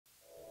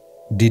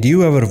Did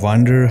you ever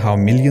wonder how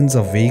millions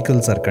of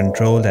vehicles are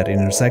controlled at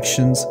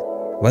intersections?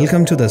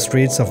 Welcome to the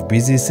streets of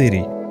busy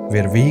city,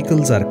 where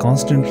vehicles are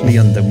constantly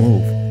on the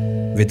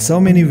move. With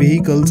so many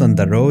vehicles on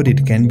the road,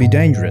 it can be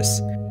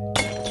dangerous.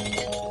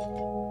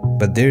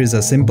 But there is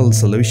a simple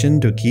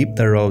solution to keep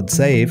the road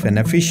safe and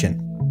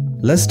efficient.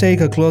 Let's take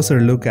a closer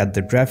look at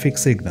the traffic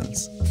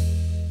signals.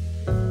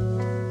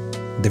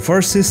 The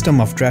first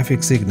system of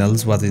traffic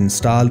signals was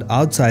installed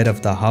outside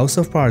of the House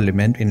of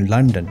Parliament in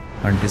London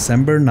on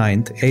December 9,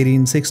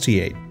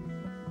 1868.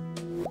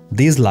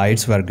 These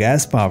lights were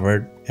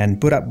gas-powered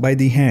and put up by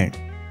the hand.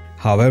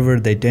 However,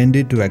 they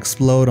tended to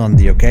explode on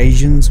the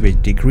occasions,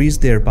 which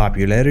decreased their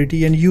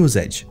popularity and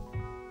usage.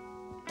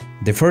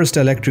 The first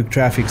electric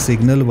traffic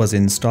signal was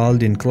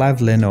installed in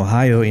Cleveland,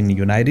 Ohio in the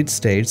United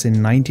States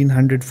in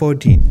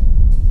 1914.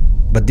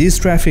 But these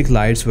traffic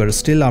lights were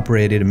still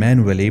operated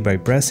manually by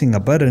pressing a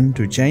button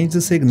to change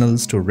the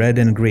signals to red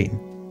and green.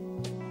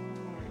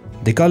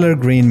 The color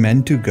green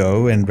meant to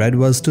go and red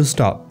was to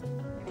stop.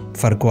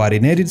 For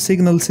coordinated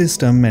signal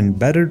system and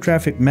better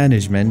traffic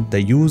management,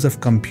 the use of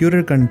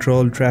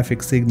computer-controlled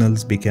traffic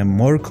signals became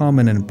more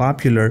common and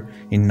popular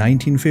in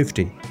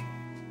 1950.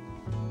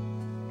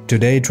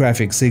 Today,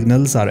 traffic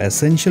signals are an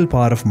essential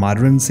part of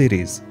modern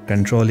cities,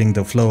 controlling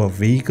the flow of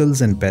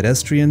vehicles and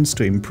pedestrians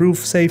to improve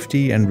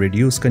safety and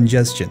reduce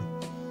congestion.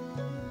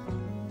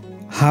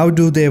 How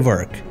do they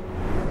work?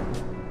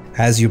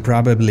 As you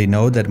probably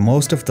know that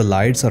most of the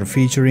lights are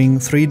featuring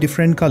three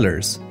different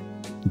colors.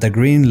 The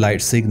green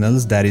light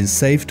signals that is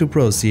safe to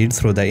proceed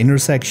through the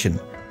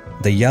intersection.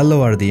 The yellow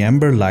or the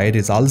amber light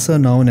is also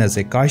known as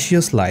a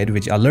cautious light,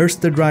 which alerts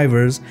the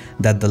drivers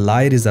that the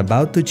light is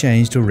about to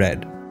change to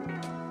red.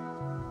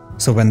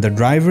 So when the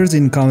drivers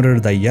encounter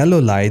the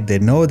yellow light, they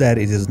know that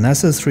it is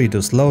necessary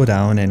to slow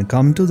down and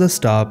come to the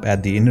stop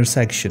at the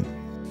intersection.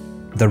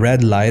 The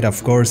red light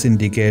of course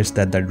indicates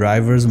that the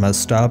drivers must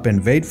stop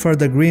and wait for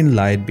the green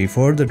light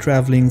before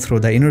traveling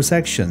through the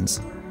intersections.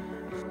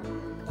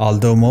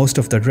 Although most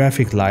of the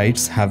traffic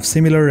lights have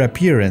similar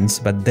appearance,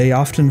 but they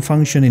often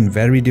function in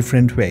very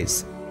different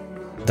ways.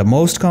 The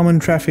most common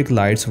traffic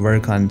lights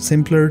work on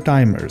simpler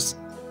timers.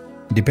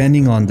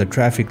 Depending on the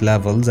traffic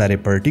levels at a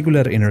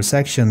particular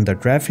intersection, the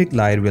traffic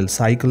light will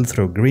cycle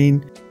through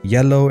green,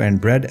 yellow,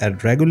 and red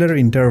at regular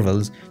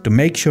intervals to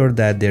make sure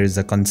that there is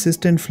a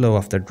consistent flow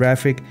of the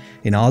traffic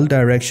in all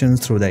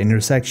directions through the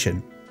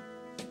intersection.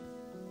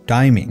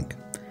 Timing.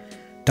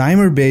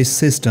 Timer-based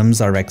systems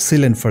are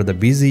excellent for the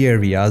busy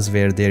areas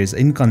where there is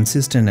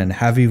inconsistent and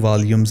heavy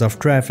volumes of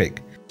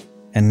traffic.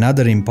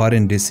 Another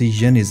important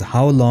decision is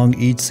how long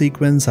each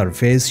sequence or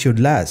phase should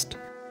last.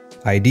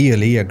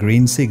 Ideally, a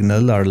green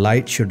signal or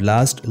light should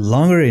last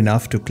longer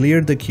enough to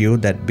clear the queue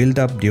that built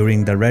up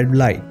during the red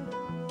light.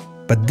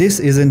 But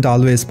this isn't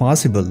always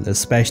possible,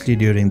 especially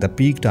during the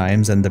peak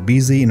times and the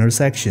busy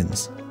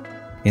intersections.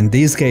 In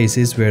these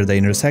cases where the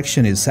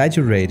intersection is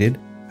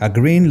saturated, a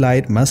green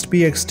light must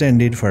be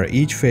extended for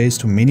each phase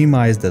to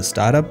minimize the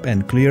startup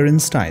and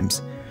clearance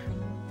times,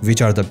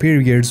 which are the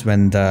periods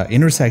when the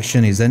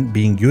intersection isn't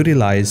being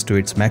utilized to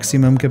its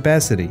maximum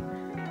capacity.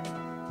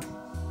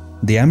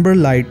 The amber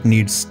light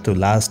needs to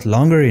last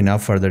longer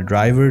enough for the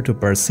driver to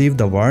perceive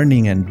the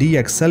warning and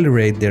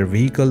de-accelerate their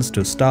vehicles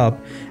to stop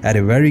at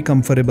a very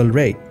comfortable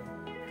rate.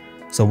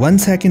 So 1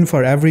 second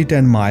for every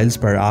 10 miles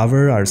per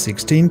hour or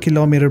 16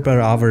 km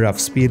per hour of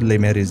speed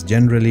limit is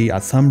generally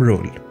a thumb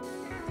rule.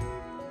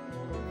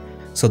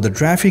 So the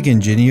traffic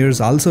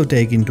engineers also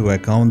take into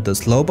account the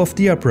slope of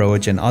the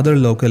approach and other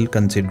local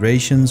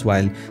considerations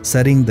while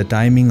setting the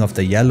timing of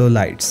the yellow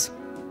lights.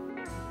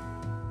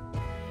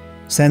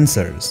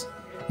 Sensors.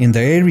 In the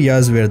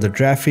areas where the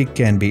traffic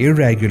can be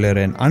irregular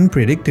and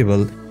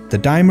unpredictable, the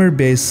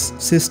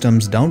timer-based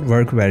systems don't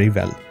work very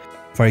well.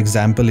 For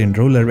example, in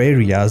rural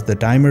areas, the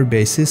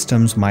timer-based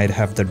systems might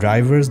have the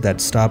drivers that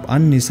stop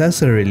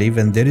unnecessarily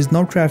when there is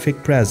no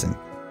traffic present.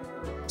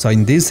 So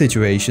in these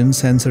situations,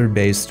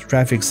 sensor-based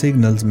traffic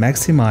signals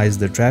maximize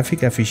the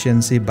traffic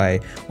efficiency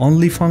by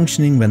only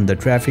functioning when the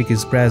traffic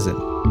is present.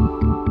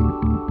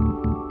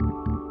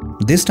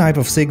 This type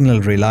of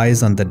signal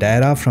relies on the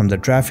data from the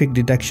traffic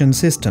detection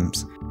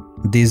systems.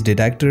 These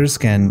detectors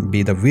can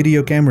be the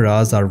video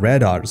cameras or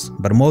radars,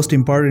 but most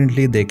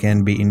importantly, they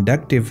can be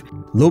inductive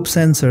loop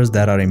sensors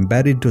that are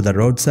embedded to the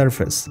road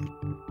surface.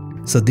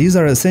 So these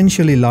are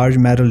essentially large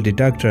metal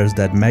detectors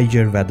that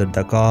measure whether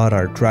the car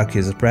or truck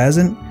is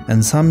present,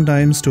 and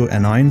sometimes to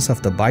annoyance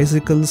of the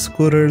bicycles,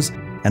 scooters,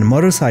 and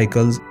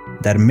motorcycles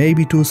that may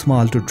be too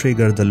small to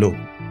trigger the loop.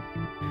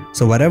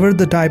 So whatever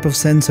the type of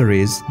sensor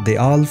is, they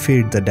all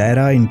feed the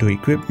data into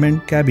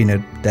equipment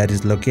cabinet that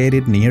is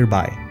located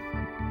nearby.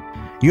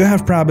 You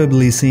have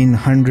probably seen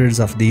hundreds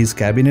of these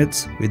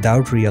cabinets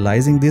without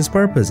realizing these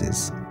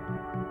purposes.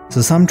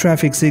 So some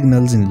traffic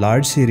signals in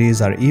large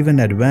cities are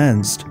even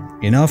advanced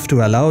enough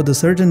to allow the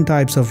certain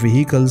types of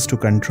vehicles to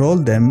control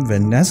them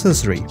when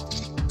necessary.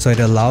 So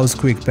it allows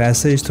quick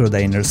passage through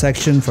the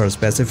intersection for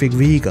specific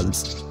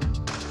vehicles.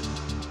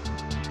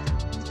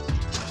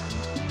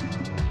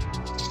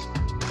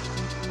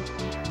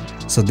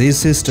 So So these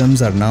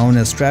systems are known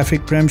as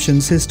traffic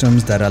preemption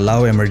systems that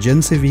allow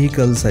emergency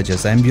vehicles such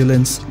as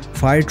ambulance,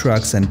 fire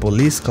trucks and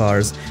police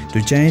cars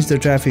to change the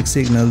traffic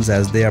signals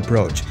as they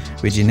approach,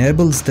 which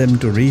enables them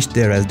to reach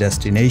their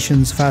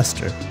destinations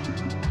faster.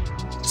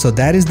 So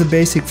that is the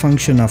basic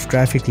function of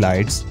traffic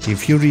lights.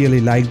 If you really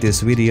like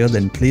this video,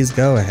 then please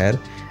go ahead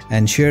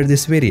and share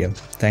this video.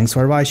 Thanks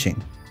for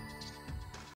watching.